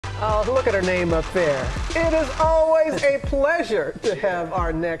Oh, look at her name up there. It is always a pleasure to have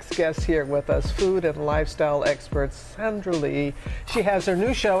our next guest here with us, food and lifestyle expert Sandra Lee. She has her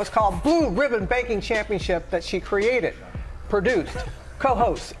new show. It's called Blue Ribbon Baking Championship that she created, produced,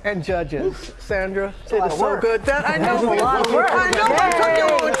 co-hosts, and judges. Sandra, it is so good. I know. I know. It took you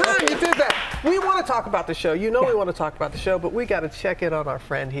a long time. You did that. We want to talk about the show. You know we want to talk about the show, but we got to check in on our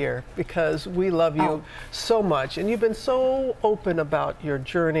friend here because we love you so much. And you've been so open about your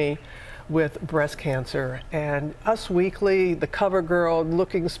journey with breast cancer. And Us Weekly, the cover girl,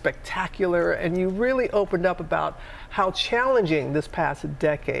 looking spectacular. And you really opened up about how challenging this past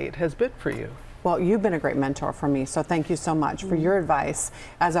decade has been for you. Well, you've been a great mentor for me, so thank you so much for your advice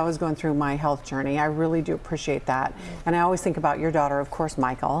as I was going through my health journey. I really do appreciate that. And I always think about your daughter, of course,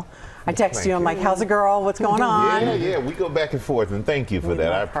 Michael. I text you, I'm like, how's the girl? What's going on? Yeah, we go back and forth, and thank you for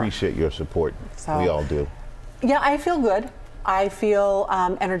that. I appreciate your support. So, we all do. Yeah, I feel good. I feel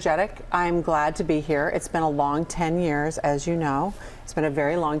energetic. I'm glad to be here. It's been a long 10 years, as you know. It's been a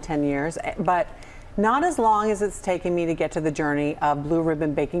very long 10 years, but not as long as it's taken me to get to the journey of Blue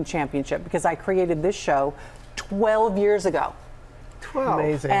Ribbon Baking Championship, because I created this show 12 years ago. 12.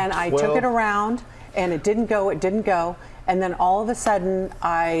 Amazing. And I took it around, and it didn't go, and then all of a sudden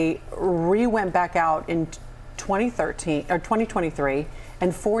I went back out in 2013 or 2023,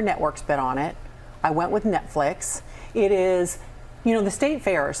 and 4 networks bid on it. I went with Netflix. It is, you know, the state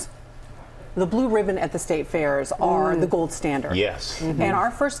fairs. The blue ribbon at the state fairs are the gold standard. Yes. And our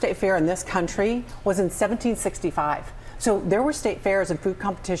first state fair in this country was in 1765. So there were state fairs and food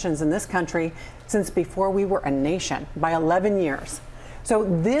competitions in this country since before we were a nation, by 11 years. So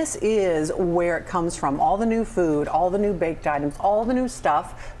this is where it comes from. All the new food, all the new baked items, all the new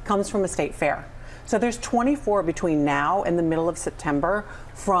stuff comes from a state fair. So there's 24 between now and the middle of September,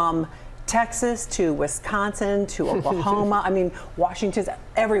 from Texas to Wisconsin to Oklahoma. I mean, Washington's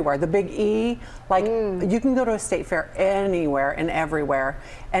everywhere. The Big E, like you can go to a state fair anywhere and everywhere,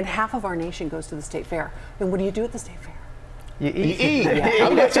 and half of our nation goes to the state fair. And what do you do at the state fair? You eat.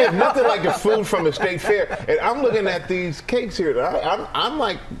 I'm gonna say nothing like the food from a state fair. And I'm looking at these cakes here. I'm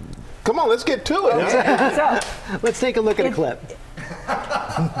like, come on, let's get to it. Okay. So, let's take a look at a clip.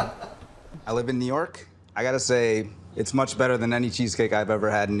 I live in New York. I gotta say, it's much better than any cheesecake I've ever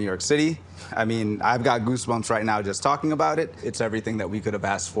had in New York City. I mean, I've got goosebumps right now just talking about it. It's everything that we could have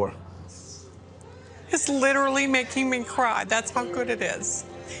asked for. It's literally making me cry. That's how good it is.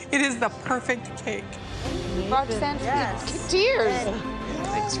 It is the perfect cake. Roxanne, tears.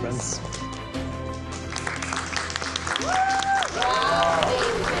 Thanks, friends.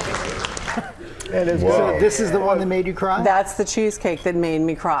 So this is the one that made you cry? That's the cheesecake that made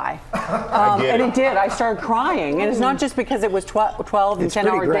me cry. And it did. I started crying. And it's not just because it was 12 and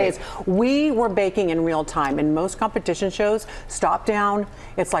 10-hour days. We were baking in real time. And most competition shows stop down.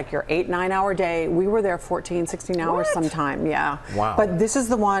 It's like your 8-9-hour day. We were there 14, 16 hours sometime. Yeah. Wow. But this is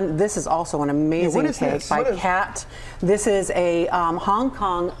the one. This is also an amazing cake by Kat. This is a Hong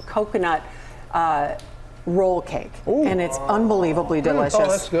Kong coconut roll cake. And it's unbelievably delicious. Oh,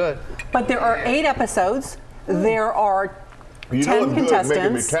 that's good. But there are 8 episodes. There are 10 contestants.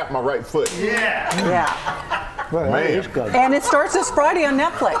 Making me tap my right foot. Yeah. Man. And it starts this Friday on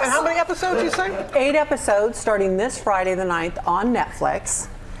Netflix. And how many episodes you say? 8 episodes starting this Friday the 9th on Netflix.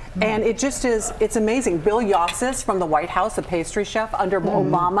 And it just is, it's amazing. Bill Yossis from the White House, a pastry chef under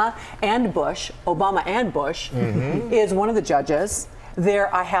Obama and Bush, is one of the judges.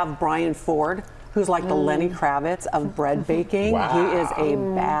 There I have Brian Ford, who's like the Lenny Kravitz of bread baking. He is a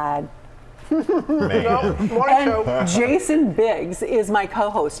bad and Jason Biggs is my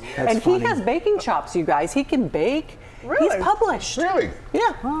co-host. And he has baking chops, you guys. He can bake. Really? He's published. Really?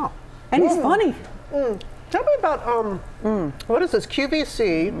 Yeah. Wow. And he's funny. Tell me about, what is this,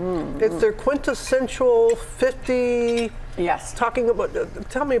 QVC? It's their quintessential 50. Yes. Talking about,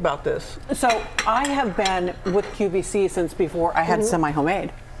 tell me about this. So I have been with QVC since before I had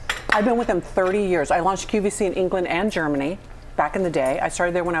semi-homemade. I've been with them 30 years. I launched QVC in England and Germany back in the day. I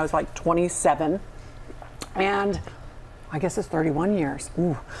started there when I was like 27. And I guess it's 31 years.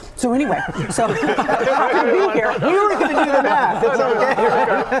 Ooh. So anyway, so I'll be here. We were going to do the math. It's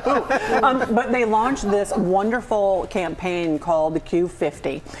okay. But they launched this wonderful campaign called the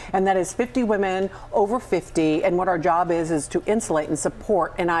Q50, and that is 50 women over 50. And what our job is to insulate and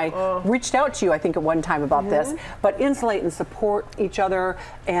support. And I reached out to you, I think, at one time about this, but insulate and support each other.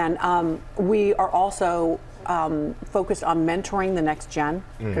 And we are also focused on mentoring the next gen,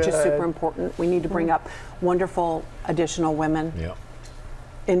 which is super important. We need to bring up wonderful additional women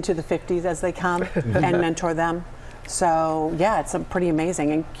into the 50s as they come and mentor them. So yeah, it's pretty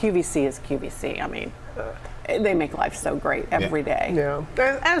amazing. And QVC is QVC. I mean, They make life so great every day. Yeah,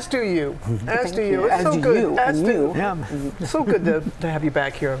 as do you. As do you. you. It's As so do good. you. As And do you. Yeah. So good to have you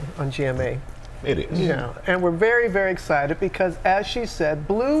back here on GMA. It is. Yeah, and we're very, very excited because, as she said,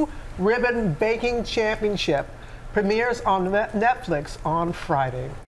 Blue Ribbon Baking Championship premieres on Netflix on Friday.